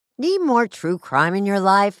Need more true crime in your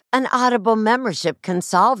life? An Audible membership can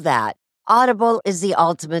solve that. Audible is the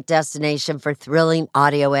ultimate destination for thrilling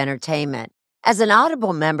audio entertainment. As an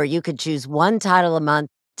Audible member, you could choose one title a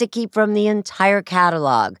month to keep from the entire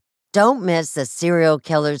catalog. Don't miss The Serial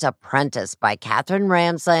Killer's Apprentice by Katherine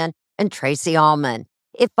Ramsland and Tracy Ullman.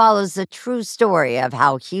 It follows the true story of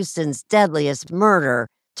how Houston's deadliest murder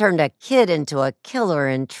turned a kid into a killer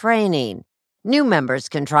in training. New members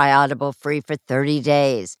can try Audible free for 30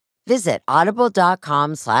 days. Visit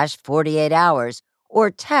audible.com/48 hours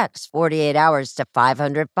or text 48 hours to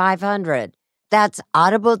 500-500. That's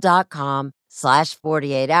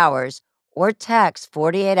audible.com/48 hours or text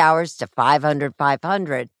 48 hours to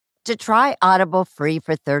 500-500 to try Audible free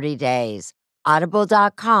for 30 days.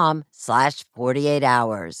 Audible.com/48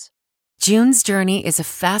 hours. June's Journey is a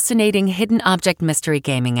fascinating hidden object mystery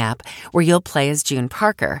gaming app where you'll play as June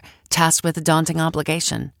Parker, tasked with a daunting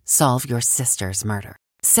obligation: solve your sister's murder.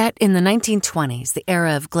 Set in the 1920s, the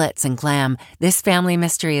era of glitz and glam, this family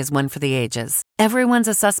mystery is one for the ages. Everyone's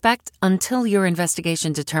a suspect until your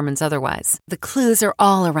investigation determines otherwise. The clues are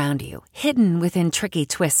all around you, hidden within tricky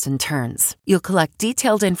twists and turns. You'll collect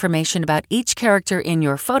detailed information about each character in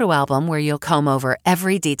your photo album where you'll comb over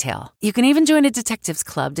every detail. You can even join a detectives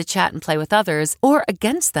club to chat and play with others or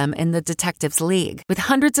against them in the Detectives League. With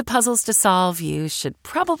hundreds of puzzles to solve, you should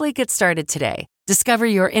probably get started today. Discover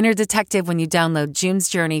your inner detective when you download June's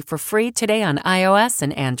Journey for free today on iOS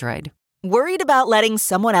and Android. Worried about letting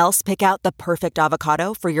someone else pick out the perfect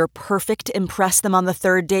avocado for your perfect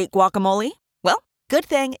impress-them-on-the-third-date guacamole? Well, good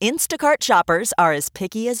thing Instacart shoppers are as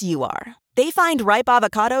picky as you are. They find ripe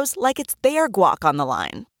avocados like it's their guac on the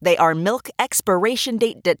line. They are milk expiration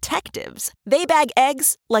date detectives. They bag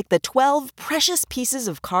eggs like the 12 precious pieces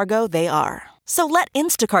of cargo they are. So let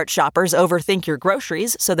Instacart shoppers overthink your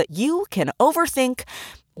groceries so that you can overthink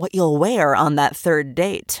what you'll wear on that third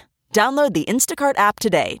date. Download the Instacart app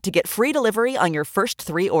today to get free delivery on your first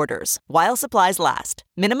 3 orders, while supplies last.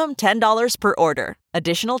 Minimum $10 per order.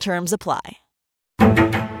 Additional terms apply.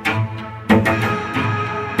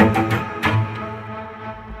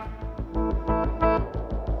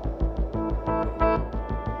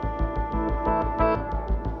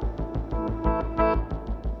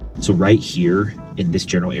 So right here in this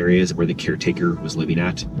general area is where the caretaker was living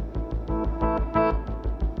at.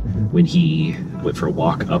 When he went for a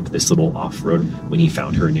walk up this little off-road, when he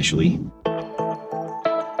found her initially.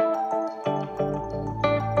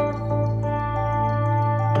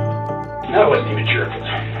 I wasn't even sure if it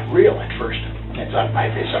was real at first. I thought it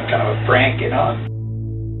might be some kind of a prank, you know.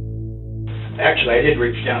 Actually, I did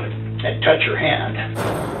reach down and touch her hand.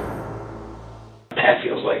 That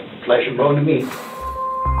feels like flesh and bone to me.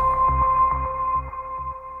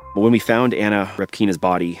 When we found Anna Repkina's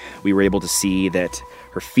body, we were able to see that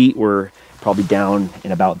her feet were probably down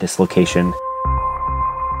in about this location.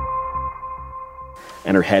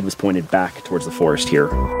 And her head was pointed back towards the forest here.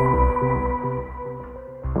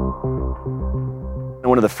 And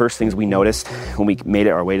one of the first things we noticed when we made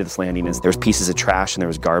our way to this landing is there was pieces of trash and there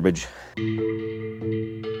was garbage.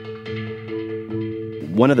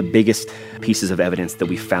 One of the biggest pieces of evidence that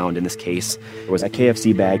we found in this case was a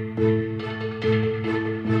KFC bag.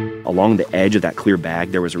 Along the edge of that clear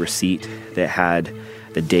bag, there was a receipt that had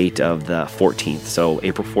the date of the 14th, so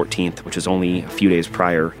April 14th, which is only a few days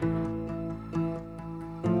prior.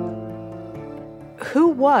 Who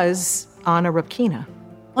was Anna Repkina?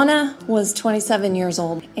 Anna was 27 years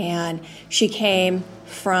old, and she came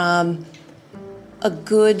from a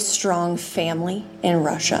good, strong family in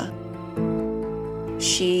Russia.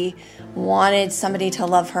 She wanted somebody to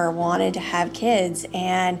love her, wanted to have kids,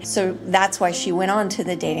 and so that's why she went on to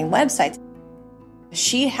the dating websites.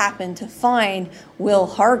 She happened to find Will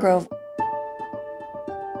Hargrove.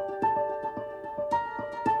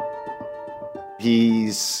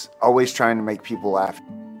 He's always trying to make people laugh,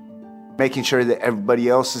 making sure that everybody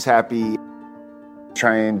else is happy,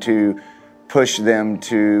 trying to push them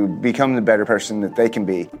to become the better person that they can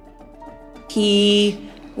be. He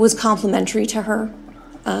was complimentary to her.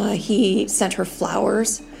 He sent her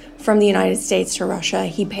flowers from the United States to Russia.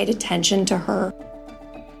 He paid attention to her.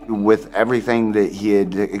 With everything that he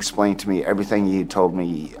had explained to me, everything he had told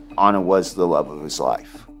me, Anna was the love of his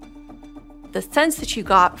life. The sense that you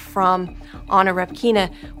got from Anna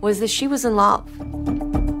Repkina was that she was in love.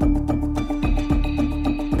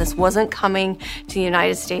 This wasn't coming to the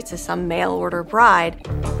United States as some mail-order bride.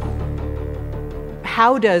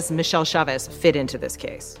 How does Michelle Chavez fit into this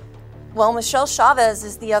case? Well, Michelle Chavez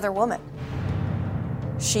is the other woman.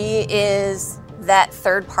 She is that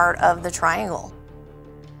third part of the triangle.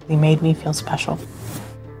 He made me feel special.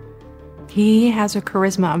 He has a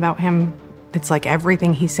charisma about him It's like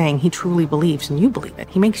everything he's saying, he truly believes, and you believe it.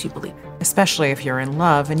 He makes you believe it. Especially if you're in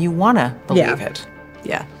love and you want to believe it.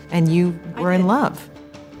 Yeah. And you were in love.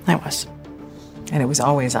 I was. And it was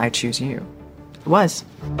always, I choose you. It was.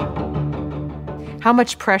 How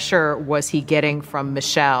much pressure was he getting from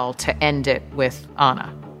Michelle to end it with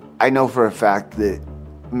Anna? I know for a fact that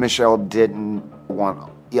Michelle didn't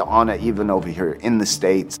want Anna even over here in the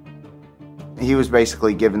States. He was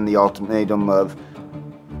basically given the ultimatum of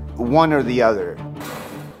one or the other.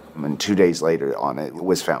 And 2 days later, Anna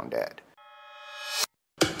was found dead.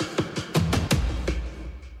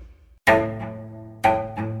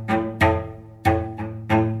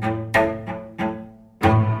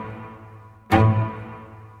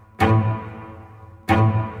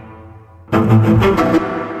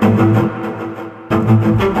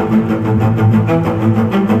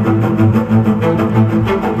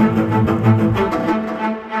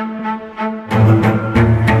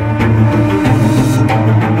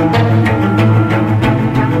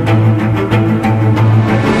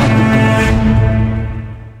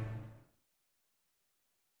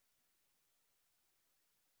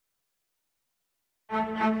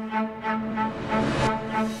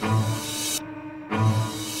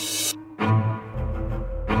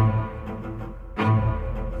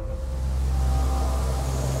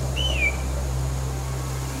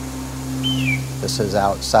 This is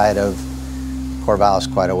outside of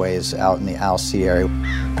Corvallis, quite a ways out in the Alsea area,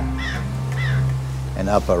 and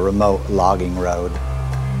up a remote logging road.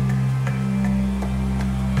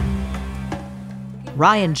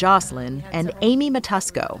 Ryan Jocelyn and Amy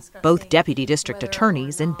Matusco, both deputy district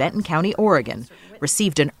attorneys in Benton County, Oregon,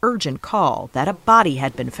 received an urgent call that a body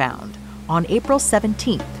had been found on April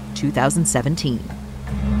 17th, 2017.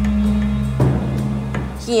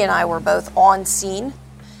 He and I were both on scene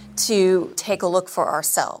to take a look for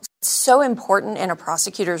ourselves. It's so important in a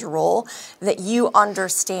prosecutor's role that you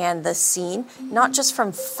understand the scene, not just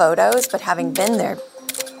from photos, but having been there.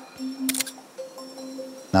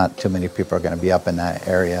 Not too many people are going to be up in that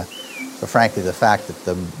area. But frankly, the fact that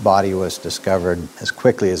the body was discovered as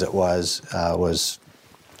quickly as it was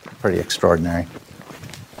pretty extraordinary.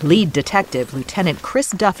 Lead detective Lieutenant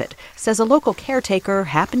Chris Duffett says a local caretaker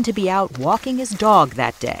happened to be out walking his dog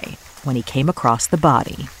that day when he came across the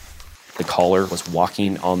body. The caller was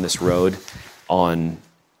walking on this road on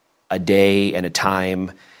a day and a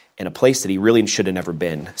time in a place that he really should have never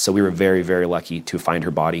been. So we were very, very lucky to find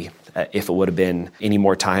her body. If it would have been any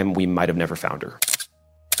more time, we might have never found her.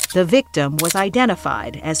 The victim was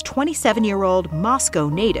identified as 27-year-old Moscow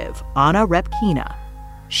native Anna Repkina.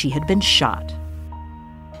 She had been shot.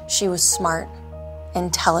 She was smart,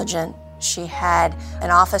 intelligent. She had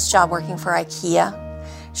an office job working for IKEA.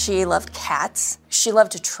 She loved cats. She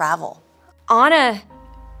loved to travel. Anna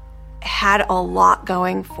had a lot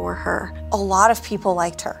going for her. A lot of people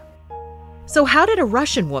liked her. So how did a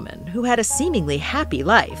Russian woman who had a seemingly happy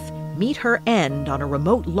life meet her end on a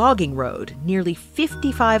remote logging road nearly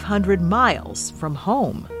 5,500 miles from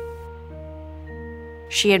home?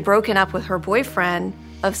 She had broken up with her boyfriend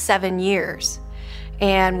of 7 years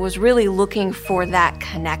and was really looking for that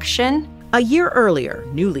connection. A year earlier,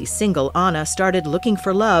 newly single Anna started looking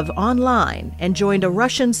for love online and joined a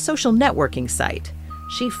Russian social networking site.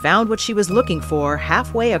 She found what she was looking for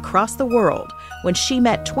halfway across the world when she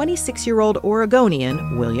met 26-year-old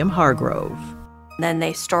Oregonian William Hargrove. Then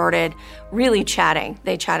they started really chatting.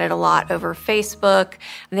 They chatted a lot over Facebook.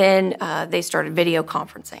 Then they started video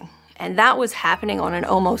conferencing. And that was happening on an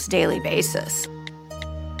almost daily basis.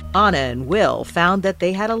 Anna and Will found that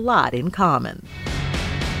they had a lot in common.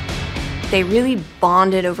 They really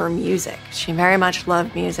bonded over music. She very much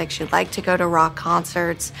loved music. She liked to go to rock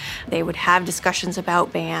concerts. They would have discussions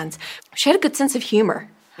about bands. She had a good sense of humor.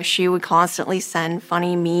 She would constantly send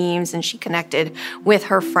funny memes, and she connected with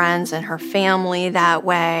her friends and her family that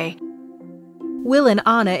way. Will and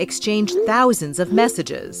Anna exchanged thousands of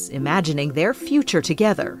messages, imagining their future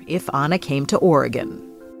together if Anna came to Oregon.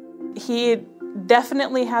 He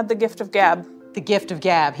definitely had the gift of gab. The gift of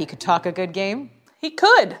gab. He could talk a good game? He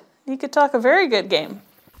could. He could talk a very good game.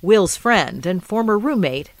 Will's friend and former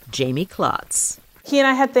roommate, Jamie Klotz. He and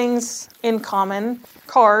I had things in common.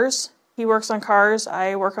 Cars. He works on cars.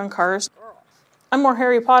 I work on cars. I'm more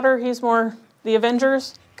Harry Potter. He's more the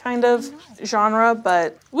Avengers kind of genre,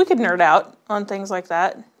 but we could nerd out on things like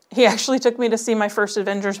that. He actually took me to see my first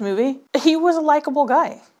Avengers movie. He was a likable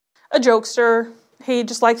guy, a jokester. He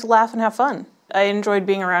just liked to laugh and have fun. I enjoyed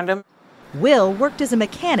being around him. Will worked as a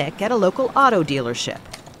mechanic at a local auto dealership.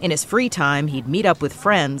 In his free time, he'd meet up with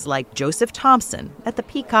friends like Joseph Thompson at the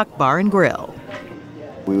Peacock Bar and Grill.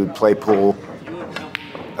 We would play pool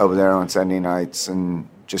over there on Sunday nights and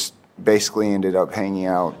just basically ended up hanging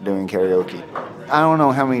out doing karaoke. I don't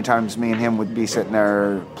know how many times me and him would be sitting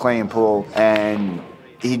there playing pool, and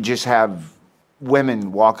he'd just have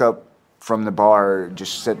women walk up from the bar,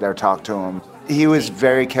 just sit there, talk to him. He was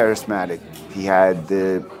very charismatic. He had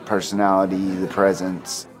the personality, the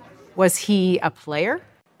presence. Was he a player?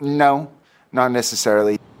 No, not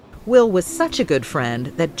necessarily. Will was such a good friend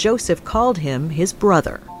that Joseph called him his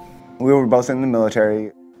brother. We were both in the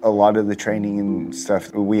military. A lot of the training and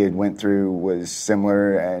stuff we had went through was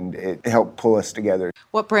similar, and it helped pull us together.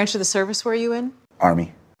 What branch of the service were you in?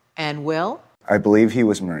 Army. And Will? I believe he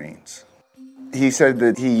was Marines. He said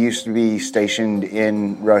that he used to be stationed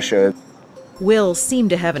in Russia. Will seemed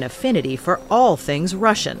to have an affinity for all things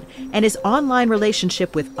Russian, and his online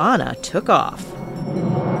relationship with Anna took off.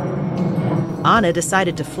 Anna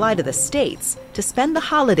decided to fly to the States to spend the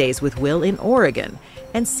holidays with Will in Oregon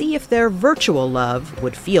and see if their virtual love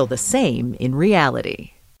would feel the same in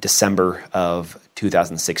reality. December of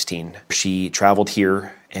 2016, she traveled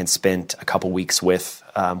here and spent a couple weeks with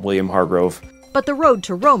William Hargrove. But the road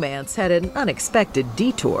to romance had an unexpected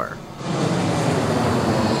detour.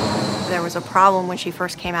 There was a problem when she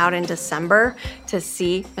first came out in December to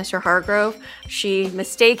see Mr. Hargrove. She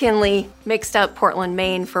mistakenly mixed up Portland,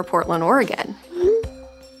 Maine for Portland, Oregon.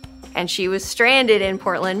 And she was stranded in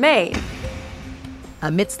Portland, Maine.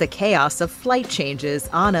 Amidst the chaos of flight changes,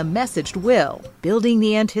 Anna messaged Will, building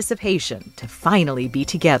the anticipation to finally be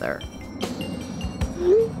together.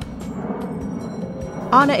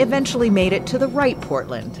 Anna eventually made it to the right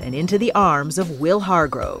Portland and into the arms of Will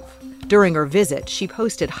Hargrove. During her visit, she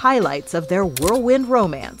posted highlights of their whirlwind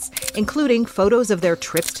romance, including photos of their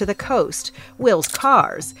trips to the coast, Will's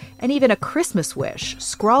cars, and even a Christmas wish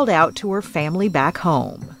scrawled out to her family back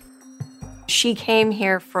home. She came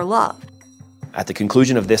here for love. At the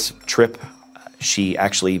conclusion of this trip, she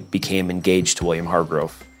actually became engaged to William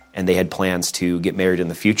Hargrove, and they had plans to get married in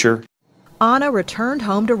the future. Anna returned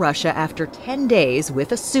home to Russia after 10 days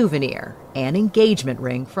with a souvenir, an engagement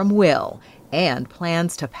ring from Will, and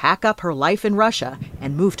plans to pack up her life in Russia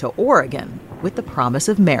and move to Oregon with the promise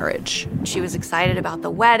of marriage. She was excited about the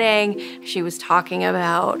wedding. She was talking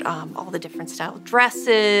about all the different style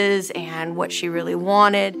dresses and what she really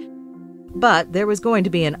wanted. But there was going to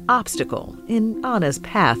be an obstacle in Anna's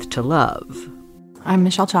path to love. I'm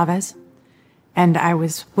Michelle Chavez, and I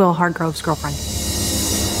was Will Hargrove's girlfriend.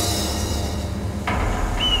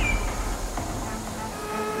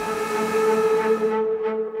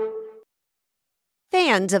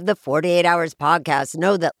 Fans of the 48 Hours podcast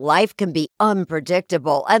know that life can be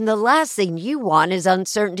unpredictable, and the last thing you want is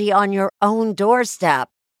uncertainty on your own doorstep.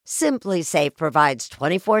 SimpliSafe provides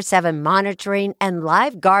 24/7 monitoring and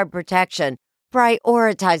live guard protection,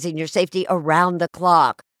 prioritizing your safety around the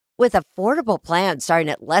clock. With affordable plans starting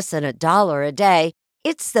at less than $1 a day,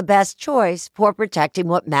 it's the best choice for protecting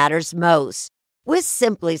what matters most. With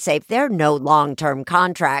SimpliSafe, there are no long-term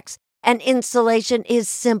contracts, and installation is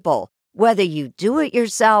simple, whether you do it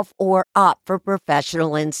yourself or opt for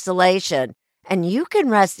professional installation. And you can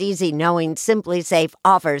rest easy knowing SimpliSafe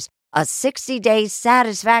offers a 60-day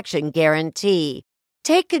satisfaction guarantee.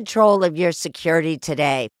 Take control of your security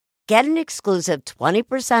today. Get an exclusive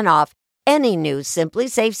 20% off any new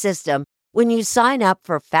SimpliSafe system when you sign up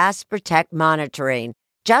for Fast Protect monitoring.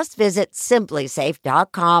 Just visit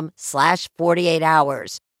simplisafe.com/48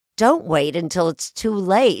 hours. Don't wait until it's too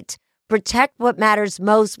late. Protect what matters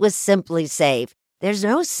most with SimpliSafe. There's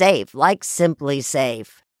no safe like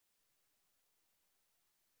SimpliSafe.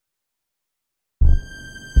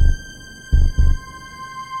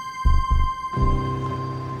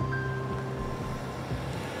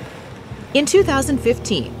 In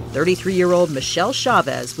 2015, 33-year-old Michelle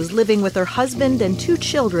Chavez was living with her husband and 2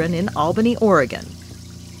 children in Albany, Oregon.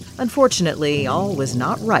 Unfortunately, all was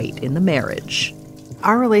not right in the marriage.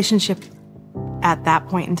 Our relationship at that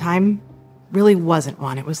point in time really wasn't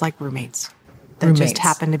one. It was like roommates that just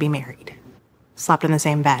happened to be married. Slept in the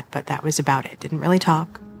same bed, but that was about it. Didn't really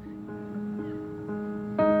talk.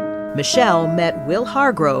 Michelle met Will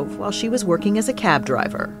Hargrove while she was working as a cab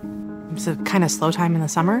driver. It was a kind of slow time in the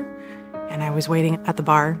summer, and I was waiting at the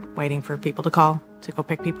bar, waiting for people to call to go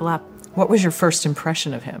pick people up. What was your first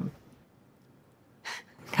impression of him?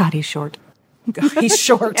 God, he's short. He's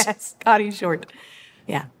short. Yes, God, he's short.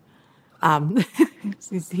 Yeah.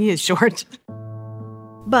 He is short.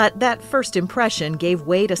 But that first impression gave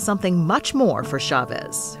way to something much more for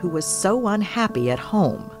Chavez, who was so unhappy at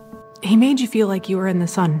home. He made you feel like you were in the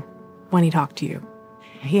sun when he talked to you.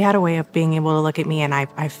 He had a way of being able to look at me, and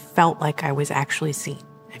I felt like I was actually seen.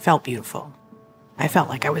 I felt beautiful. I felt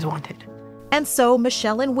like I was wanted. And so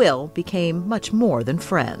Michelle and Will became much more than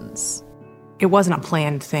friends. It wasn't a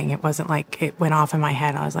planned thing. It wasn't like it went off in my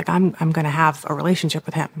head. I was like, I'm going to have a relationship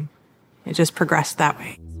with him. It just progressed that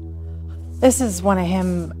way. This is one of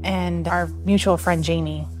him and our mutual friend,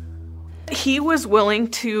 Jamie. He was willing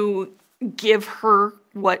to give her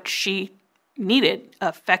what she needed,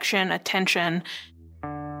 affection, attention.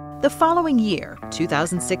 The following year,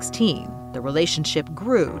 2016, the relationship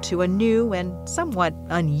grew to a new and somewhat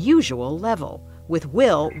unusual level, with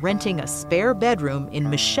Will renting a spare bedroom in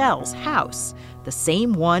Michelle's house, the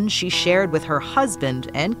same one she shared with her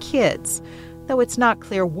husband and kids, though it's not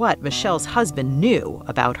clear what Michelle's husband knew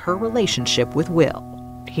about her relationship with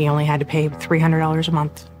Will. He only had to pay $300 a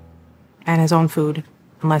month and his own food,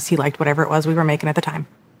 unless he liked whatever it was we were making at the time.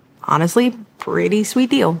 Honestly, pretty sweet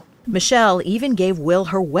deal. Michelle even gave Will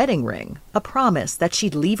her wedding ring, a promise that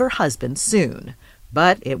she'd leave her husband soon.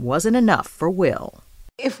 But it wasn't enough for Will.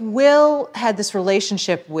 If Will had this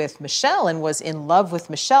relationship with Michelle and was in love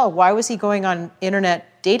with Michelle, why was he going on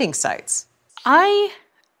internet dating sites? I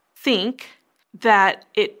think that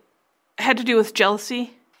it had to do with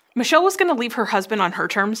jealousy. Michelle was going to leave her husband on her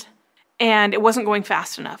terms, and it wasn't going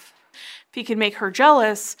fast enough. If he could make her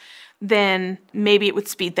jealous, then maybe it would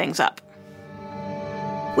speed things up.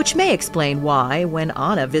 Which may explain why, when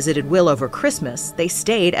Anna visited Will over Christmas, they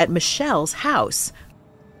stayed at Michelle's house,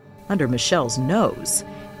 under Michelle's nose.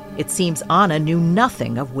 It seems Anna knew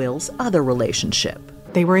nothing of Will's other relationship.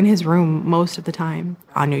 They were in his room most of the time.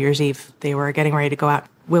 On New Year's Eve, they were getting ready to go out.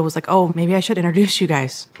 Will was like, oh, maybe I should introduce you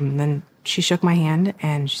guys. And then she shook my hand,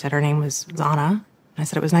 and she said her name was Anna. I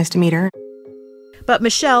said it was nice to meet her. But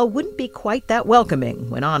Michelle wouldn't be quite that welcoming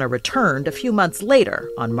when Anna returned a few months later,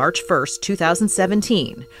 on March 1st,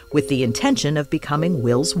 2017, with the intention of becoming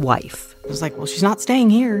Will's wife. I was like, well, she's not staying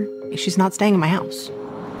here. She's not staying in my house.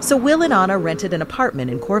 So Will and Anna rented an apartment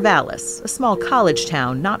in Corvallis, a small college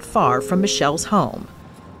town not far from Michelle's home.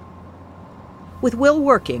 With Will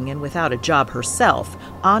working and without a job herself,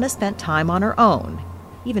 Anna spent time on her own,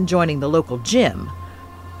 even joining the local gym.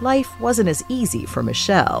 Life wasn't as easy for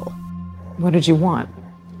Michelle. What did you want?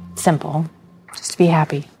 Simple. Just to be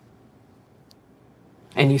happy.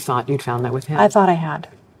 And you thought you'd found that with him? I thought I had.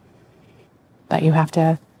 But you have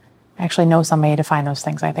to actually know somebody to find those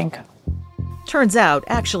things, I think. Turns out,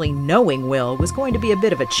 actually knowing Will was going to be a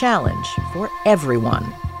bit of a challenge for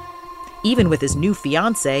everyone. Even with his new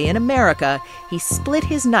fiancée in America, he split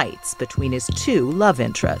his nights between his two love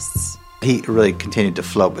interests. He really continued to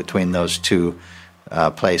float between those two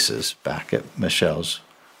places, back at Michelle's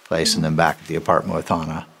place and then back at the apartment with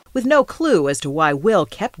Anna. With no clue as to why Will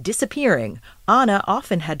kept disappearing, Anna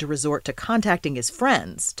often had to resort to contacting his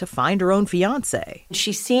friends to find her own fiancé.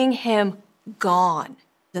 She's seeing him gone.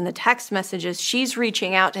 In the text messages, she's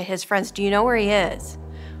reaching out to his friends. Do you know where he is?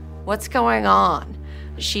 What's going on?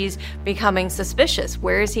 She's becoming suspicious.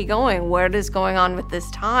 Where is he going? What is going on with this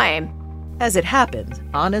time? As it happened,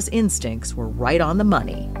 Anna's instincts were right on the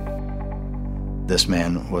money. This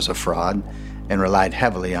man was a fraud and relied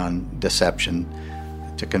heavily on deception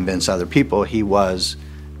to convince other people he was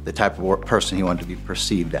the type of person he wanted to be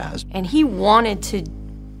perceived as. And he wanted to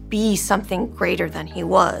be something greater than he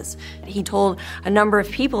was. He told a number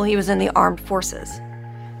of people he was in the armed forces.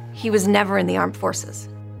 He was never in the armed forces.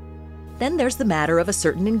 Then there's the matter of a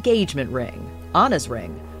certain engagement ring, Anna's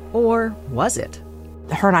ring, or was it?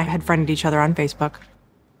 Her and I had friended each other on Facebook.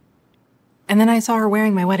 And then I saw her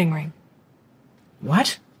wearing my wedding ring.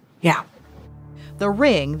 What? Yeah. The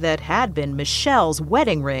ring that had been Michelle's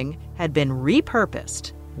wedding ring had been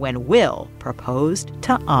repurposed when Will proposed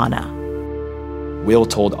to Anna. Will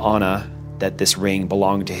told Anna that this ring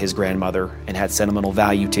belonged to his grandmother and had sentimental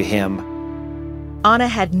value to him. Anna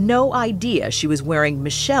had no idea she was wearing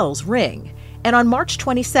Michelle's ring, and on March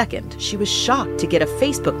 22nd, she was shocked to get a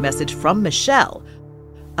Facebook message from Michelle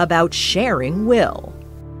about sharing Will.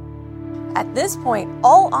 At this point,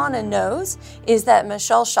 all Anna knows is that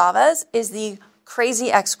Michelle Chavez is the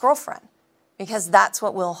crazy ex-girlfriend, because that's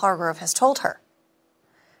what Will Hargrove has told her.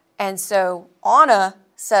 And so Anna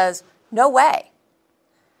says, no way.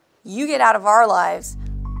 You get out of our lives.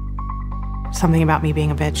 Something about me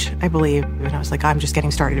being a bitch, I believe. And I was like, I'm just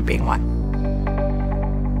getting started at being one.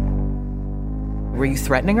 Were you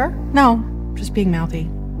threatening her? No, just being mouthy.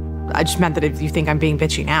 I just meant that if you think I'm being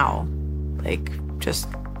bitchy now, like, just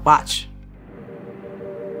watch.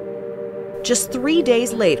 Just 3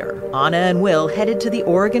 days later, Anna and Will headed to the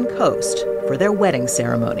Oregon coast for their wedding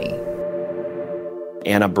ceremony.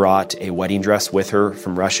 Anna brought a wedding dress with her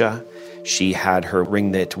from Russia. She had her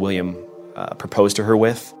ring that William proposed to her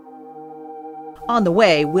with. On the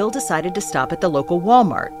way, Will decided to stop at the local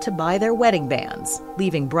Walmart to buy their wedding bands,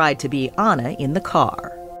 leaving bride-to-be Anna in the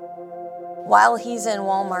car. While he's in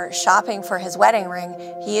Walmart shopping for his wedding ring,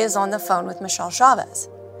 he is on the phone with Michelle Chavez.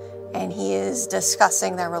 And he is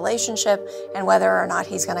discussing their relationship and whether or not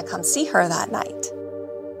he's going to come see her that night.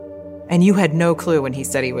 And you had no clue when he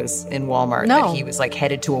said he was in Walmart that he was like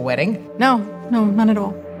headed to a wedding? No, none at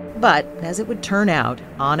all. But as it would turn out,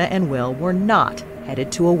 Anna and Will were not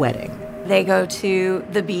headed to a wedding. They go to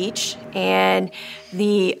the beach and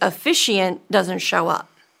the officiant doesn't show up.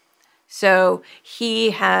 So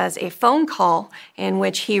he has a phone call in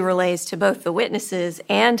which he relays to both the witnesses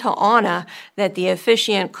and to Anna that the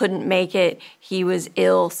officiant couldn't make it, he was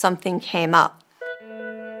ill, something came up.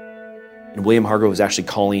 And William Hargrove was actually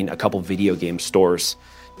calling a couple video game stores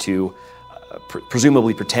to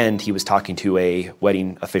presumably pretend he was talking to a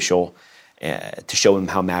wedding official to show him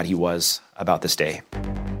how mad he was about this day.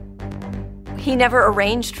 He never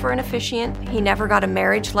arranged for an officiant. He never got a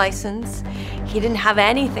marriage license. He didn't have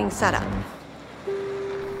anything set up.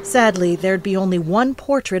 Sadly, there'd be only one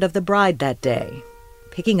portrait of the bride that day,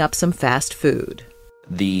 picking up some fast food.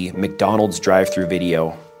 The McDonald's drive-thru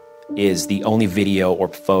video is the only video or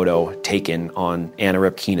photo taken on Anna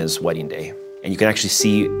Repkina's wedding day. And you can actually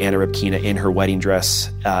see Anna Repkina in her wedding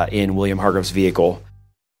dress in William Hargrove's vehicle.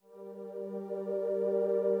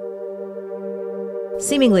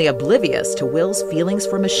 Seemingly oblivious to Will's feelings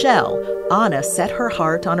for Michelle, Anna set her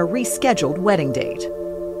heart on a rescheduled wedding date.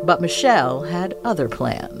 But Michelle had other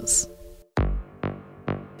plans.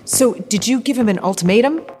 So, did you give him an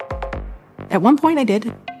ultimatum? At one point I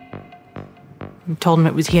did. I told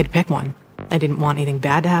him he had to pick one. I didn't want anything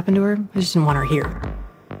bad to happen to her. I just didn't want her here.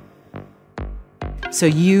 So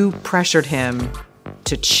you pressured him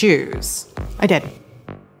to choose? I did.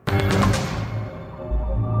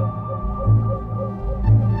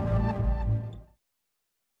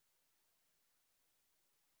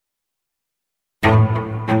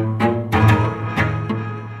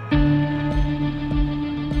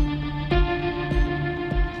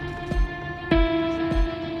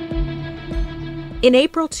 In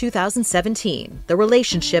April 2017, the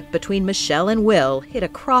relationship between Michelle and Will hit a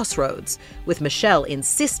crossroads, with Michelle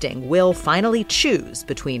insisting Will finally choose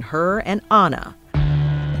between her and Anna.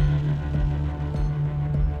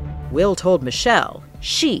 Will told Michelle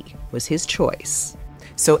she was his choice.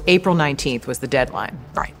 So April 19th was the deadline.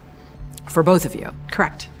 Right. For both of you.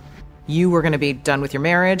 Correct. You were going to be done with your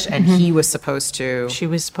marriage, and he was supposed to... She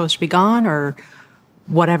was supposed to be gone, or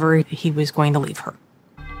whatever he was going to leave her.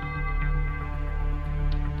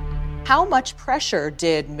 How much pressure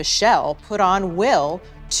did Michelle put on Will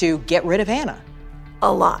to get rid of Anna?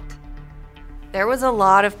 A lot. There was a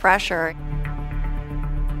lot of pressure.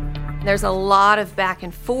 There's a lot of back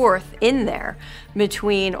and forth in there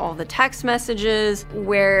between all the text messages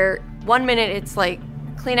where 1 minute it's like,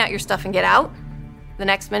 clean out your stuff and get out. The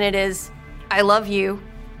next minute is, I love you,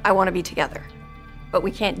 I want to be together. But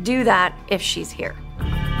we can't do that if she's here.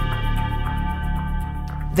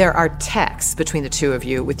 There are texts between the two of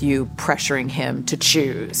you with you pressuring him to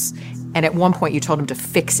choose. And at one point you told him to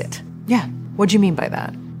fix it. Yeah. What do you mean by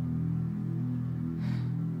that?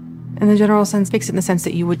 In the general sense, fix it in the sense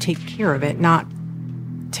that you would take care of it, not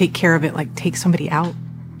take care of it like take somebody out.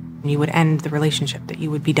 And you would end the relationship, that you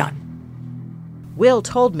would be done. Will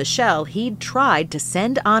told Michelle he'd tried to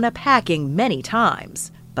send Anna packing many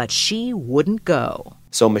times, but she wouldn't go.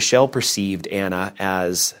 So Michelle perceived Anna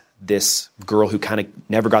as this girl who kind of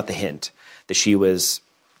never got the hint that she was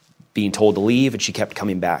being told to leave, and she kept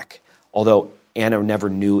coming back. Although Anna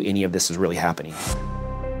never knew any of this was really happening.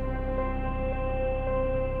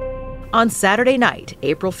 On Saturday night,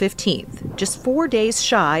 April 15th, just 4 days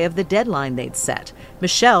shy of the deadline they'd set,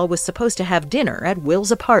 Michelle was supposed to have dinner at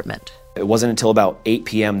Will's apartment. It wasn't until about 8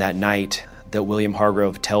 p.m. that night that William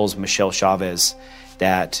Hargrove tells Michelle Chavez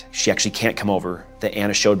that she actually can't come over, that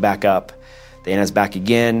Anna showed back up. Anna's back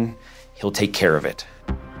again, he'll take care of it.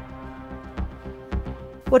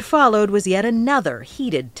 What followed was yet another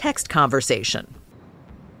heated text conversation.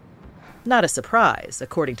 Not a surprise,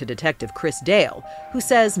 according to Detective Chris Dale, who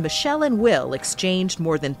says Michelle and Will exchanged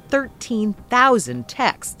more than 13,000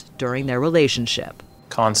 texts during their relationship.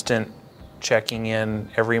 Constant checking in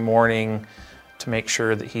every morning to make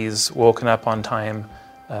sure that he's woken up on time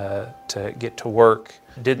to get to work.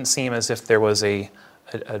 It didn't seem as if there was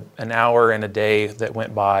an hour in a day that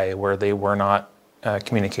went by where they were not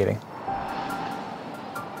communicating.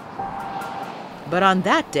 But on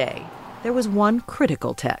that day, there was one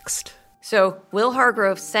critical text. So Will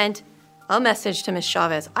Hargrove sent a message to Ms.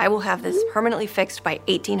 Chavez, I will have this permanently fixed by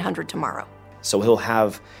 1800 tomorrow. So he'll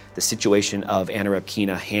have the situation of Anna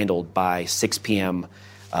Repkina handled by 6 p.m.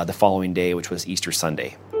 The following day, which was Easter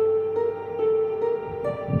Sunday.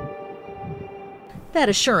 That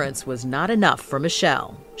assurance was not enough for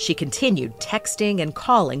Michelle. She continued texting and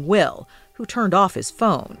calling Will, who turned off his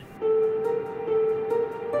phone.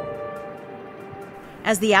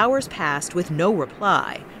 As the hours passed with no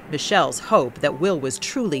reply, Michelle's hope that Will was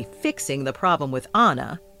truly fixing the problem with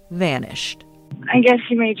Anna vanished. I guess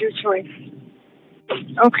you made your choice.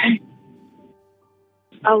 Okay.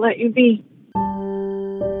 I'll let you be.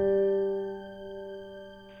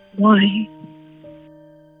 Why?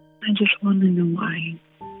 I just want to know why.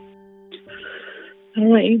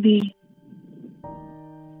 I'll let you be.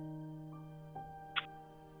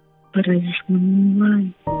 But I just want to know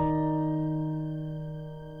why.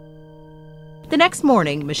 The next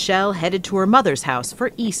morning, Michelle headed to her mother's house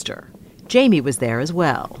for Easter. Jamie was there as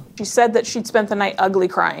well. She said that she'd spent the night ugly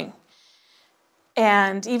crying.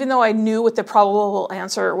 And even though I knew what the probable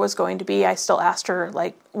answer was going to be, I still asked her,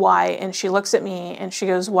 like, why? And she looks at me and she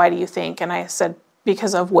goes, why do you think? And I said,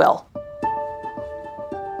 because of Will.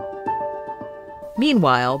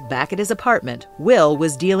 Meanwhile, back at his apartment, Will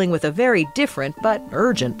was dealing with a very different but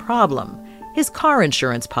urgent problem: his car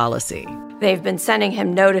insurance policy. They've been sending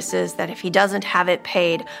him notices that if he doesn't have it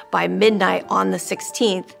paid by midnight on the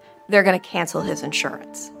 16th, they're going to cancel his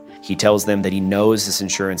insurance. He tells them that he knows this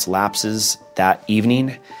insurance lapses that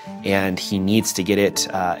evening and he needs to get it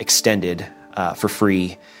extended for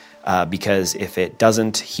free because if it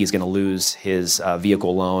doesn't, he's going to lose his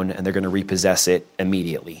vehicle loan and they're going to repossess it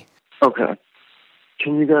immediately. Okay.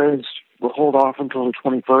 Can you guys hold off until the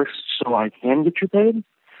 21st so I can get you paid?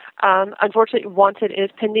 Unfortunately, once it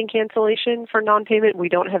is pending cancellation for non-payment, we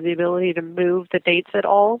don't have the ability to move the dates at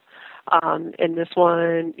all. And this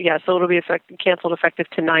one, so it'll be canceled effective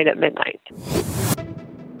tonight at midnight.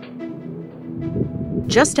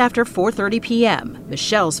 Just after 4:30 p.m.,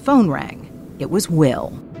 Michelle's phone rang. It was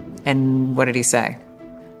Will. And what did he say?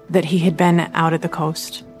 That he had been out at the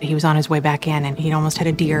coast. He was on his way back in, and he'd almost hit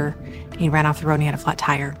a deer. He ran off the road, and he had a flat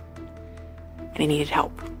tire. And he needed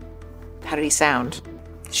help. How did he sound?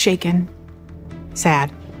 Shaken.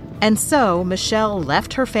 Sad. And so, Michelle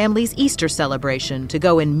left her family's Easter celebration to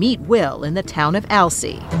go and meet Will in the town of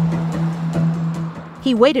Alsea.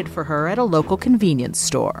 He waited for her at a local convenience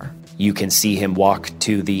store. You can see him walk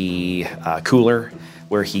to the cooler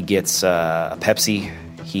where he gets a Pepsi.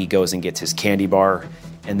 He goes and gets his candy bar,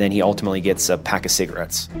 and then he ultimately gets a pack of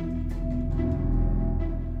cigarettes.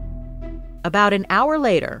 About an hour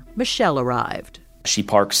later, Michelle arrived. She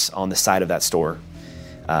parks on the side of that store.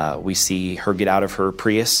 We see her get out of her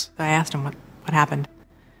Prius. I asked him what happened.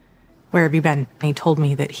 Where have you been? And he told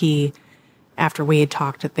me that he, after we had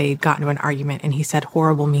talked, that they'd gotten into an argument and he said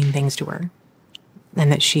horrible, mean things to her.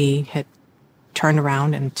 And that she had turned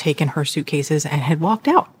around and taken her suitcases and had walked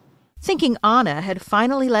out. Thinking Anna had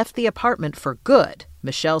finally left the apartment for good,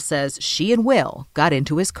 Michelle says she and Will got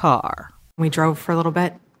into his car. We drove for a little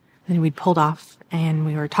bit, then we pulled off, and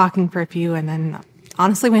we were talking for a few, and then,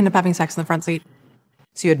 honestly, we ended up having sex in the front seat.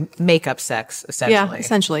 So you had make-up sex, essentially. Yeah,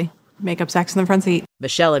 essentially. Make-up sex in the front seat.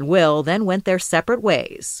 Michelle and Will then went their separate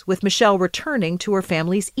ways, with Michelle returning to her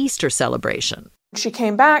family's Easter celebration. She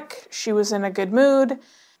came back. She was in a good mood.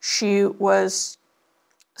 She was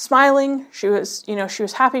smiling. She was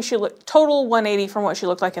happy. She looked total 180 from what she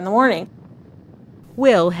looked like in the morning.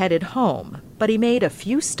 Will headed home, but he made a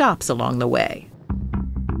few stops along the way.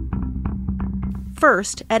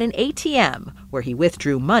 First, at an ATM, where he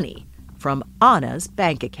withdrew money from Anna's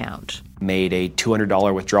bank account. Made a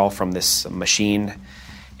 $200 withdrawal from this machine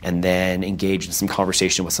and then engaged in some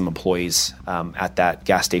conversation with some employees at that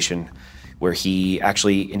gas station where he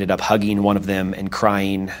actually ended up hugging one of them and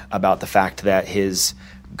crying about the fact that his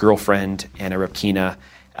girlfriend, Anna Repkina,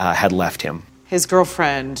 had left him. His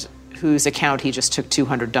girlfriend, whose account he just took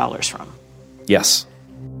 $200 from. Yes.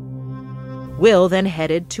 Will then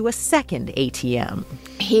headed to a second ATM.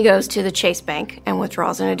 He goes to the Chase Bank and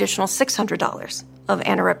withdraws an additional $600 of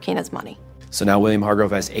Anna Repkina's money. So now William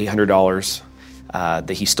Hargrove has $800 that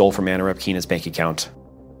he stole from Anna Repkina's bank account.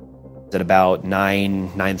 At about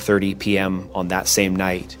 9:30 p.m. on that same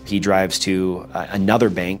night, he drives to another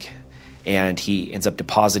bank and he ends up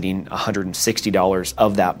depositing $160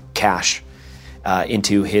 of that cash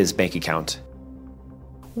into his bank account.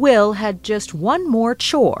 Will had just one more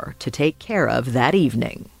chore to take care of that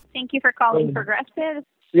evening. Thank you for calling Progressive.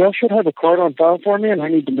 You all should have a card on file for me, and I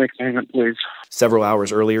need to make payment, please. Several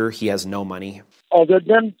hours earlier, he has no money. All good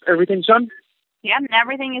then? Everything's done? Yeah,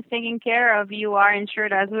 everything is taken care of. You are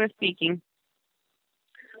insured as we're speaking.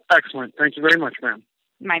 Excellent. Thank you very much, ma'am.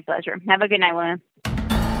 My pleasure. Have a good night, William.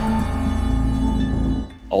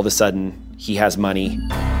 All of a sudden, he has money,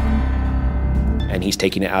 and he's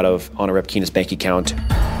taking it out of Anna Repkina's bank account,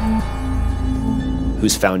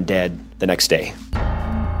 who's found dead the next day.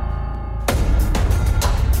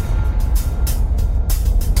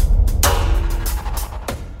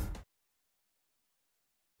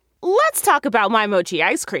 Let's talk about My Mochi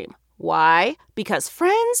ice cream. Why? Because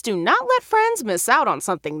friends do not let friends miss out on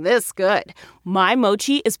something this good. My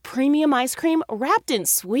Mochi is premium ice cream wrapped in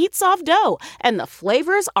sweet, soft dough, and the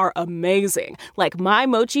flavors are amazing. Like My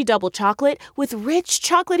Mochi double chocolate with rich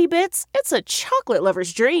chocolatey bits. It's a chocolate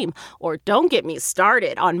lover's dream. Or don't get me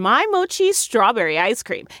started on My Mochi strawberry ice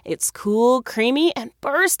cream. It's cool, creamy, and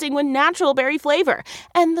bursting with natural berry flavor.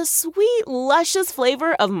 And the sweet, luscious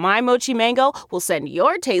flavor of My Mochi mango will send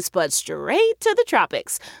your taste buds straight to the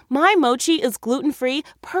tropics. My Mochi is gluten-free,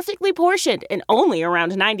 perfectly portioned, and only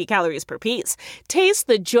around 90 calories per piece. Taste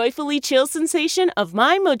the joyfully chill sensation of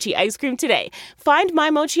My Mochi ice cream today. Find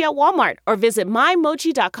My Mochi at Walmart or visit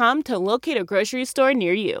mymochi.com to locate a grocery store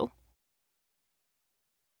near you.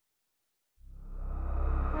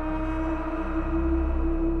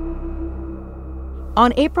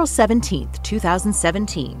 On April 17th,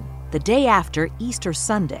 2017, the day after Easter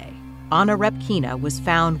Sunday, Anna Repkina was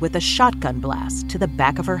found with a shotgun blast to the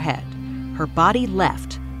back of her head. Her body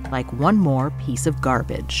left like one more piece of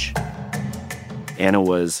garbage. Anna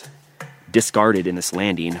was discarded in this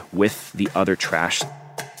landing with the other trash.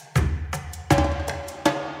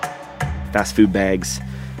 Fast food bags,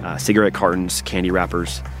 cigarette cartons, candy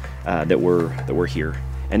wrappers that were here.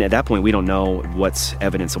 And at that point, we don't know what's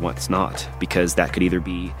evidence and what's not, because that could either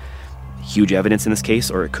be huge evidence in this case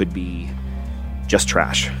or it could be just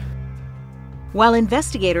trash. While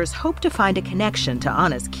investigators hoped to find a connection to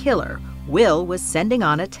Anna's killer, Will was sending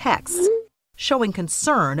Anna texts showing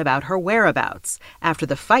concern about her whereabouts after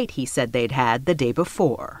the fight he said they'd had the day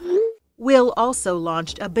before. Will also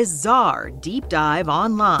launched a bizarre deep dive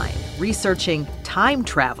online, researching time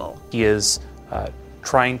travel. He is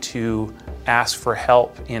trying to ask for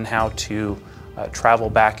help in how to travel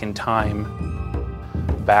back in time,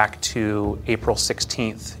 back to April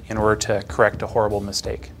 16th, in order to correct a horrible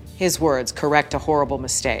mistake. His words, correct a horrible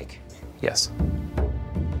mistake. Yes.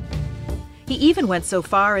 He even went so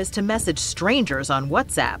far as to message strangers on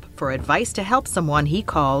WhatsApp for advice to help someone he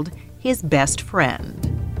called his best friend.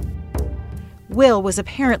 Will was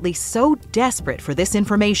apparently so desperate for this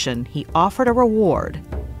information, he offered a reward: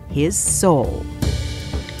 his soul.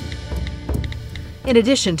 In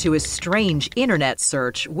addition to his strange internet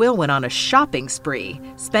search, Will went on a shopping spree,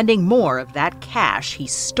 spending more of that cash he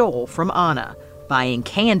stole from Anna, buying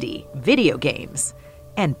candy, video games,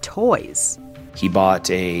 and toys. He bought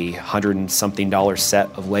a $100-something set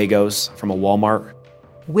of Legos from a Walmart.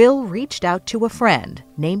 Will reached out to a friend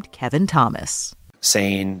named Kevin Thomas,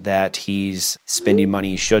 saying that he's spending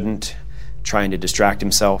money he shouldn't, trying to distract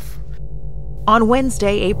himself. On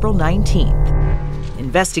Wednesday, April 19th,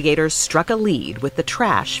 investigators struck a lead with the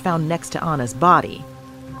trash found next to Anna's body.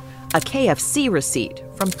 A KFC receipt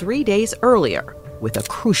from 3 days earlier with a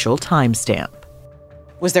crucial timestamp.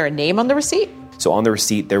 Was there a name on the receipt? So on the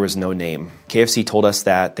receipt, there was no name. KFC told us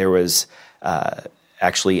that there was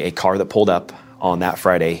actually a car that pulled up on that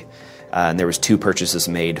Friday, and there was 2 purchases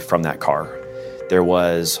made from that car. There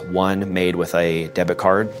was one made with a debit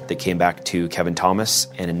card that came back to Kevin Thomas,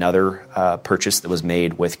 and another purchase that was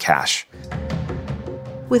made with cash.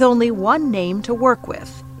 With only one name to work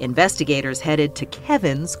with, investigators headed to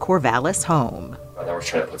Kevin's Corvallis home. Now we're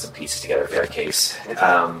trying to put some pieces together for our case.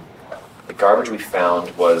 The garbage we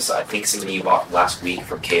found was, I think, something you bought last week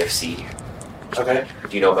from KFC. Okay.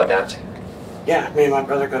 Do you know about that? Yeah, me and my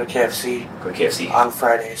brother go to KFC. Go to KFC. On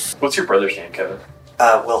Fridays. What's your brother's name, Kevin?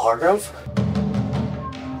 Will Hargrove.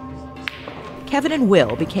 Kevin and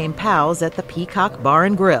Will became pals at the Peacock Bar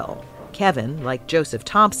and Grill. Kevin, like Joseph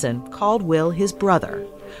Thompson, called Will his brother.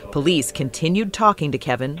 Police continued talking to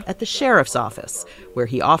Kevin at the sheriff's office, where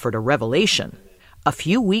he offered a revelation. A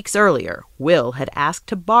few weeks earlier, Will had asked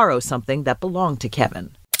to borrow something that belonged to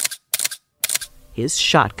Kevin: his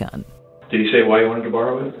shotgun. Did he say why he wanted to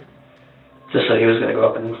borrow it? Just so he was going to go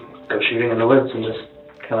up and go shooting in the woods and just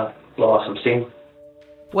kind of blow off some steam.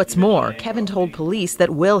 What's more, Kevin told police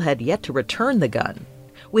that Will had yet to return the gun.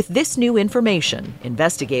 With this new information,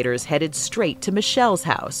 investigators headed straight to Michelle's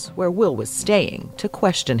house, where Will was staying, to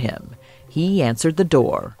question him. He answered the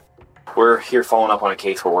door. We're here following up on a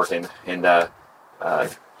case we're working, and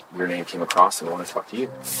your name came across, and we want to talk to you.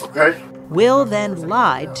 Okay. Will then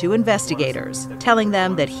lied to investigators, telling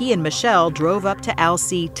them that he and Michelle drove up to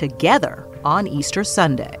Alsea together on Easter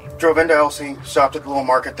Sunday. Drove into Alsea, stopped at the little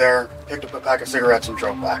market there, picked up a pack of cigarettes, and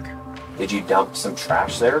drove back. Did you dump some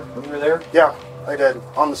trash there when you were there? Yeah, I did.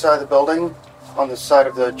 On the side of the building, on the side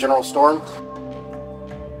of the general store.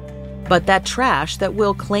 But that trash that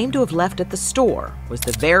Will claimed to have left at the store was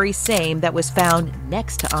the very same that was found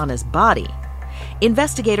next to Anna's body.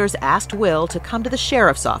 Investigators asked Will to come to the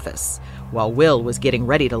sheriff's office. While Will was getting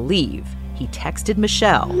ready to leave, he texted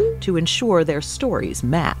Michelle to ensure their stories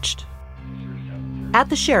matched. At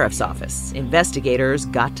the sheriff's office, investigators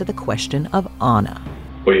got to the question of Anna.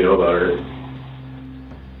 What do you know about her?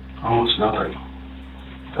 Almost nothing.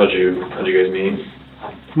 How'd you guys meet?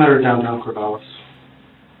 Met her downtown Corvallis.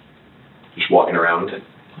 Just walking around?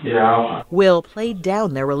 Yeah. Will played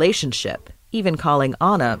down their relationship, even calling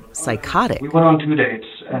Anna psychotic. We went on 2 dates,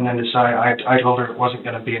 and then I told her it wasn't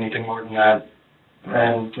going to be anything more than that.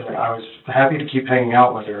 And I was happy to keep hanging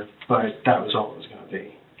out with her, but that was all it was going to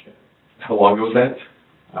be. How long ago was that?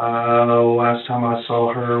 Last time I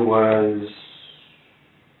saw her was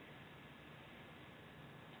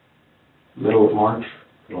middle of March.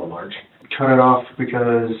 Middle of March. Cut it off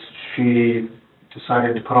because she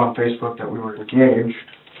decided to put on Facebook that we were engaged.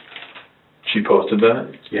 She posted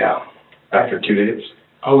that? Yeah. After 2 days?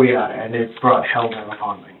 Oh yeah, and it brought hell down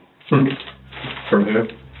upon me. From who?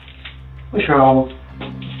 Michelle.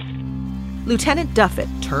 Lieutenant Duffett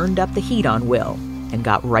turned up the heat on Will and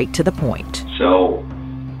got right to the point. So,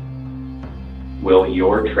 Will,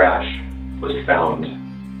 your trash was found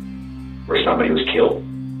where somebody was killed.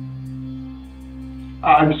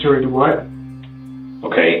 I'm sorry, what?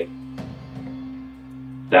 Okay.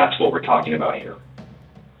 That's what we're talking about here.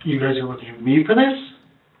 You guys are looking at me for this?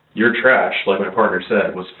 Your trash, like my partner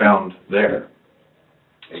said, was found there.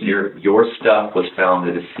 Your stuff was found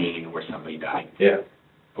at a scene where somebody died. Yeah.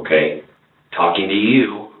 Okay. Talking to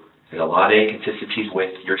you, there's a lot of inconsistencies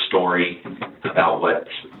with your story about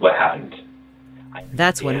what happened.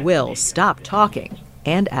 That's when Will stopped talking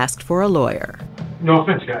and asked for a lawyer. No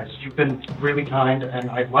offense, guys. You've been really kind, and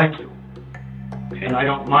I'd like to. And I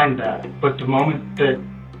don't mind that. But the moment that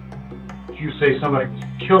you say somebody was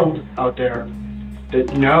killed out there,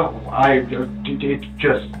 that no, it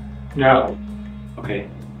just, no. Okay.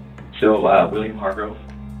 So, William Hargrove,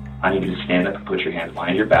 I need you to stand up and put your hands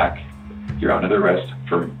behind your back. You're under arrest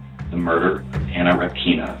for the murder of Anna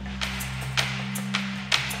Repkina.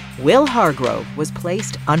 Will Hargrove was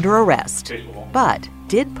placed under arrest, but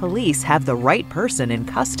did police have the right person in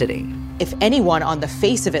custody? If anyone on the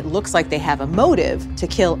face of it looks like they have a motive to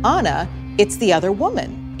kill Anna, it's the other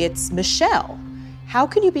woman. It's Michelle. How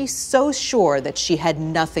can you be so sure that she had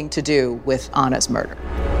nothing to do with Anna's murder?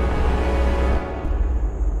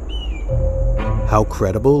 How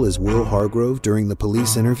credible is Will Hargrove during the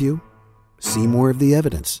police interview? See more of the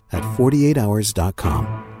evidence at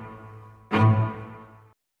 48hours.com.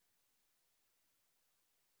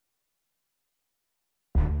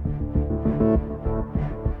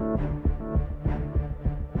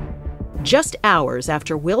 Just hours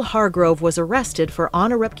after Will Hargrove was arrested for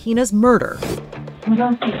Anna Repkina's murder, We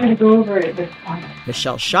don't prefer to go over it at this point.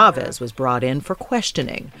 Michelle Chavez was brought in for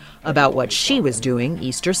questioning about what she was doing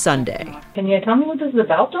Easter Sunday. Can you tell me what this is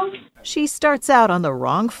about, though? She starts out on the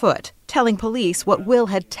wrong foot, telling police what Will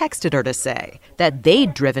had texted her to say, that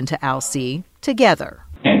they'd driven to Alcee together.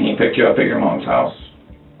 And he picked you up at your mom's house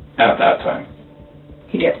at that time?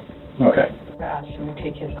 He did. Okay.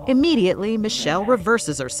 Immediately, Michelle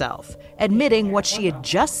reverses herself, admitting what she had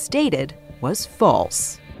just stated was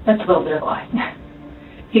false. That's a little bit of a lie.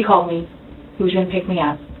 He called me. He was going to pick me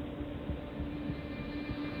up.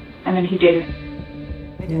 And then he did.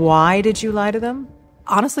 Why did you lie to them?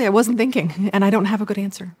 Honestly, I wasn't thinking, and I don't have a good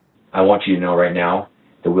answer. I want you to know right now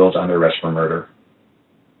that Will's under arrest for murder.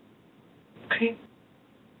 Okay.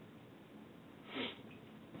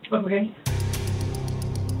 Okay.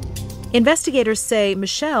 Investigators say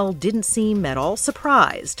Michelle didn't seem at all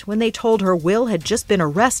surprised when they told her Will had just been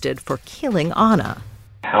arrested for killing Anna.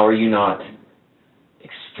 How are you not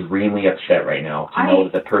extremely upset right now to know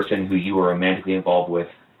that the person who you were romantically involved with...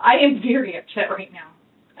 I am very upset right now.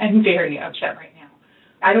 I'm very upset right now.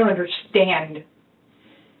 I don't understand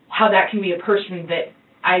how that can be a person that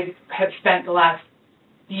I have spent the last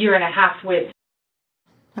year and a half with.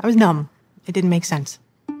 I was numb. It didn't make sense.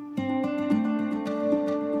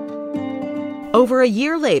 Over a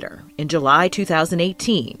year later, in July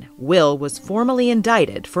 2018, Will was formally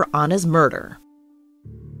indicted for Anna's murder.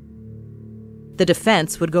 The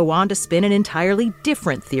defense would go on to spin an entirely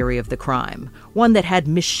different theory of the crime, one that had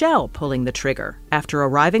Michelle pulling the trigger after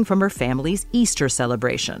arriving from her family's Easter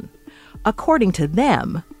celebration. According to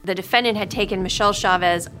them, the defendant had taken Michelle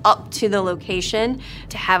Chavez up to the location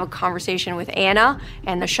to have a conversation with Anna,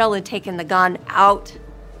 and Michelle had taken the gun out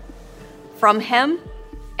from him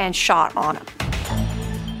and shot Anna.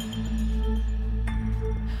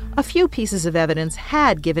 A few pieces of evidence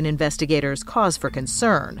had given investigators cause for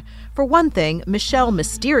concern. For one thing, Michelle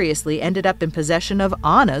mysteriously ended up in possession of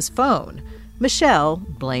Anna's phone. Michelle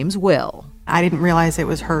blames Will. I didn't realize it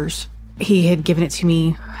was hers. He had given it to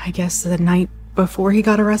me, I guess, the night before he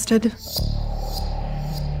got arrested.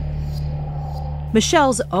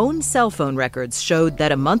 Michelle's own cell phone records showed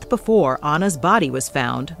that a month before Anna's body was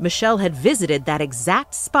found, Michelle had visited that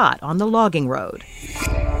exact spot on the logging road.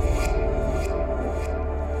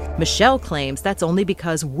 Michelle claims that's only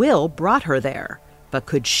because Will brought her there. But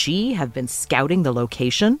could she have been scouting the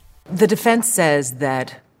location? The defense says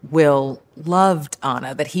that Will loved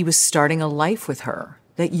Anna, that he was starting a life with her,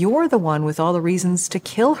 that you're the one with all the reasons to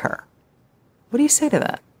kill her. What do you say to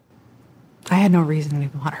that? I had no reason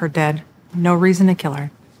to want her dead. No reason to kill her.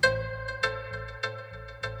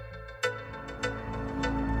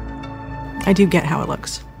 I do get how it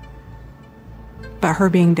looks. But her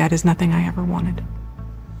being dead is nothing I ever wanted.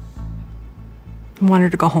 I want her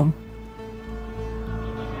to go home.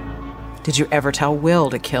 Did you ever tell Will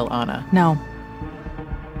to kill Anna? No.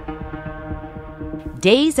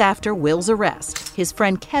 Days after Will's arrest, his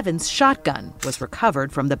friend Kevin's shotgun was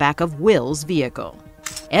recovered from the back of Will's vehicle.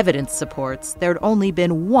 Evidence supports there'd only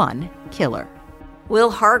been one killer.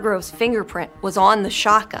 Will Hargrove's fingerprint was on the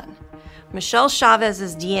shotgun. Michelle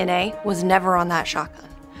Chavez's DNA was never on that shotgun.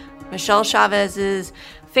 Michelle Chavez's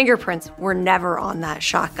fingerprints were never on that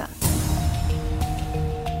shotgun.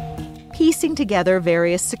 Piecing together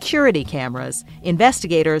various security cameras,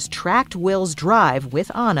 investigators tracked Will's drive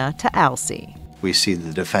with Anna to Alsea. We see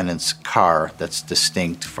the defendant's car that's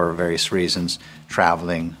distinct for various reasons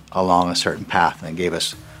traveling along a certain path, and it gave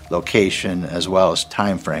us location as well as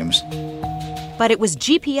time frames. But it was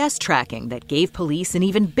GPS tracking that gave police an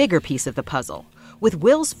even bigger piece of the puzzle, with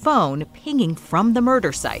Will's phone pinging from the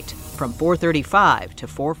murder site from 4:35 to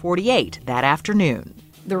 4:48 that afternoon.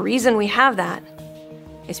 The reason we have that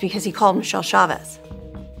is because he called Michelle Chavez.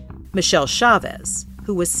 Michelle Chavez,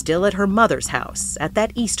 who was still at her mother's house at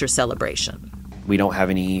that Easter celebration. We don't have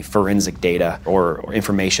any forensic data or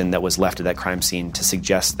information that was left at that crime scene to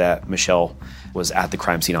suggest that Michelle was at the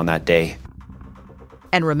crime scene on that day.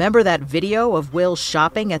 And remember that video of Will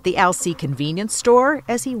shopping at the Alsea convenience store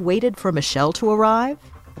as he waited for Michelle to arrive?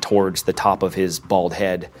 Towards the top of his bald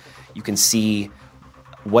head, you can see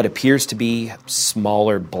what appears to be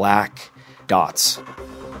smaller black dots.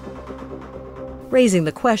 Raising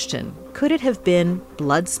the question, could it have been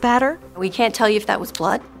blood spatter? We can't tell you if that was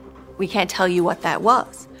blood. We can't tell you what that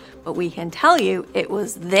was. But we can tell you it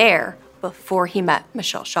was there before he met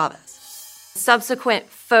Michelle Chavez. Subsequent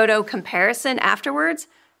photo comparison afterwards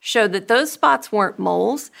showed that those spots weren't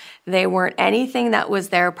moles. They weren't anything that was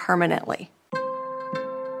there permanently.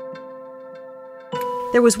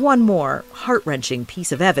 There was one more heart-wrenching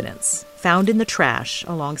piece of evidence found in the trash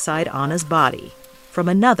alongside Anna's body from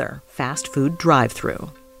another fast food drive-thru.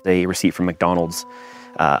 A receipt from McDonald's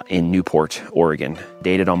in Newport, Oregon,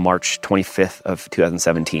 dated on March 25th of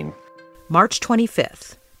 2017. March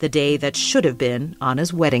 25th, the day that should have been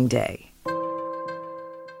Anna's wedding day.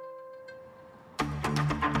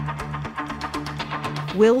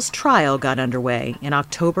 Will's trial got underway in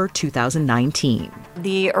October 2019.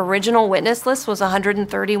 The original witness list was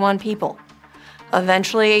 131 people.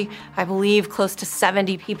 Eventually, I believe close to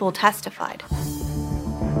 70 people testified.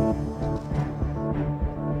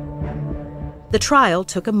 The trial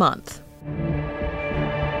took a month.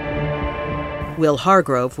 Will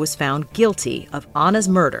Hargrove was found guilty of Anna's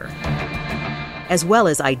murder, as well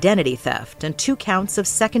as identity theft and 2 counts of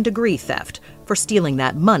second-degree theft for stealing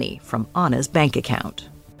that money from Anna's bank account.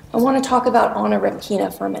 I want to talk about Anna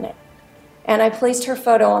Repkina for a minute. And I placed her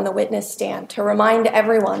photo on the witness stand to remind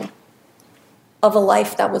everyone of a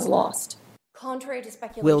life that was lost. Contrary to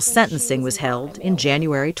speculation, Will's sentencing was held in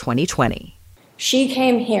January 2020. She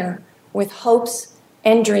came here with hopes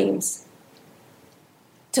and dreams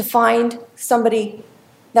to find somebody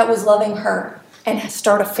that was loving her and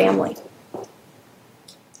start a family.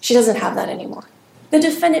 She doesn't have that anymore. The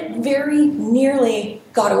defendant very nearly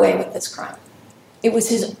got away with this crime. It was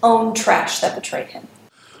his own trash that betrayed him.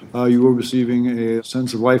 You were receiving a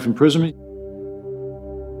sentence of life imprisonment.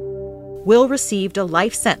 Will received a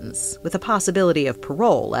life sentence with a possibility of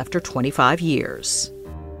parole after 25 years.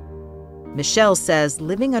 Michelle says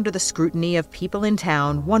living under the scrutiny of people in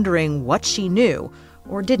town wondering what she knew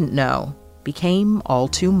or didn't know became all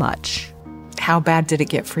too much. How bad did it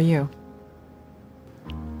get for you?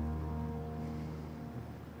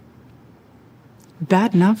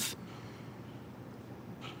 Bad enough.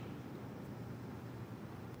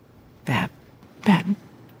 Bad.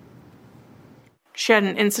 She had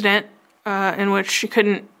an incident in which she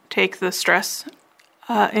couldn't take the stress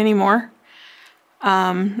anymore.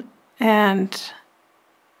 And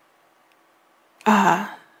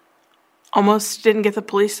almost didn't get the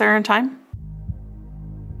police there in time.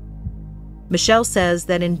 Michelle says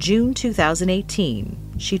that in June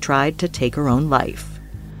 2018, she tried to take her own life.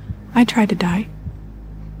 I tried to die.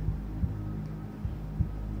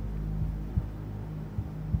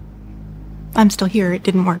 I'm still here. It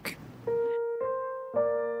didn't work.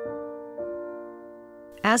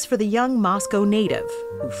 As for the young Moscow native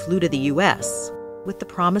who flew to the U.S. with the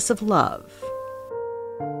promise of love,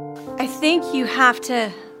 I think you have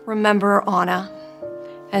to remember Anna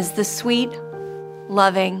as the sweet,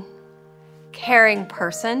 loving, caring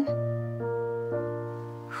person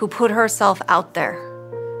who put herself out there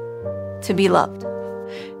to be loved.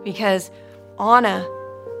 Because Anna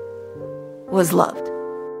was loved.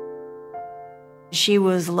 She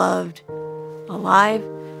was loved alive,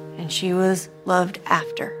 and she was loved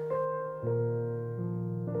after.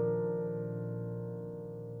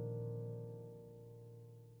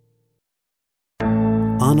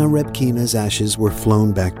 Anna Repkina's ashes were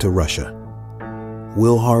flown back to Russia.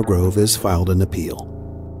 Will Hargrove has filed an appeal.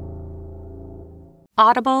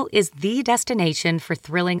 Audible is the destination for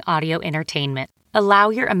thrilling audio entertainment. Allow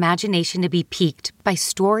your imagination to be piqued by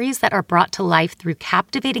stories that are brought to life through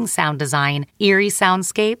captivating sound design, eerie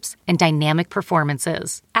soundscapes, and dynamic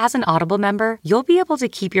performances. As an Audible member, you'll be able to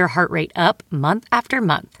keep your heart rate up month after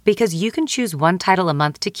month because you can choose one title a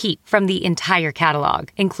month to keep from the entire catalog,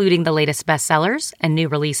 including the latest bestsellers and new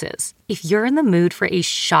releases. If you're in the mood for a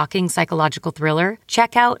shocking psychological thriller,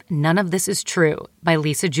 check out None of This Is True by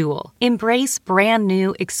Lisa Jewell. Embrace brand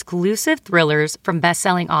new, exclusive thrillers from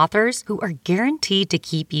best-selling authors who are guaranteed to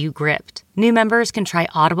keep you gripped. New members can try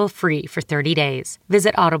Audible free for 30 days.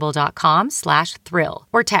 Visit audible.com/thrill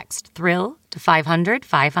or text thrill to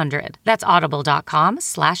 500-500. That's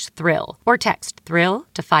audible.com/thrill or text thrill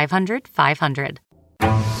to 500-500.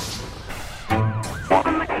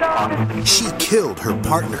 She killed her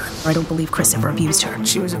partner. I don't believe Chris ever abused her.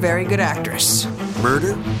 She was a very good actress.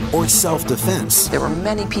 Murder or self-defense? There were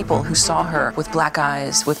many people who saw her with black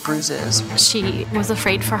eyes, with bruises. She was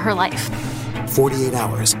afraid for her life. 48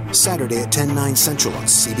 Hours, Saturday at 10/9 Central on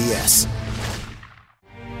CBS.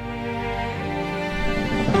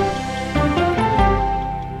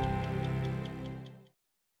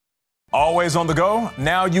 Always on the go?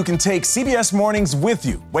 Now you can take CBS Mornings with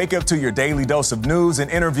you. Wake up to your daily dose of news and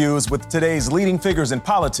interviews with today's leading figures in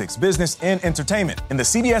politics, business, and entertainment in the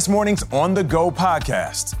CBS Mornings On the Go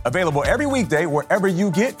podcast. Available every weekday wherever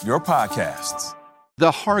you get your podcasts.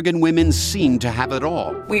 The Hargan women seemed to have it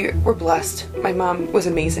all. We were blessed. My mom was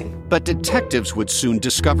amazing. But detectives would soon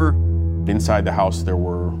discover inside the house there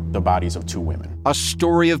were the bodies of 2 women. A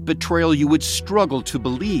story of betrayal you would struggle to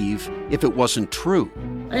believe if it wasn't true.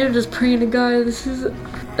 I am just praying to God, this is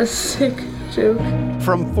a sick joke.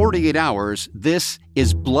 From 48 Hours, this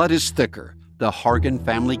is Blood is Thicker, the Hargan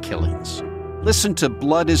family killings. Listen to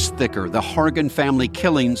Blood is Thicker, the Hargan family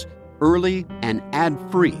killings, early and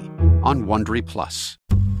ad-free on Wondery Plus.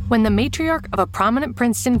 When the matriarch of a prominent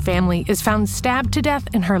Princeton family is found stabbed to death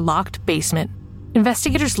in her locked basement,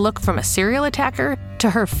 investigators look from a serial attacker to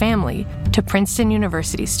her family to Princeton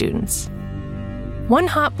University students. One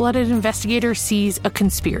hot-blooded investigator sees a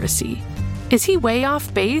conspiracy. Is he way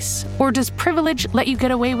off base, or does privilege let you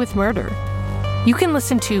get away with murder? You can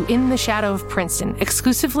listen to In the Shadow of Princeton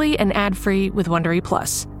exclusively and ad-free with Wondery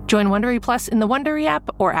Plus. Join Wondery Plus in the Wondery app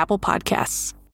or Apple Podcasts.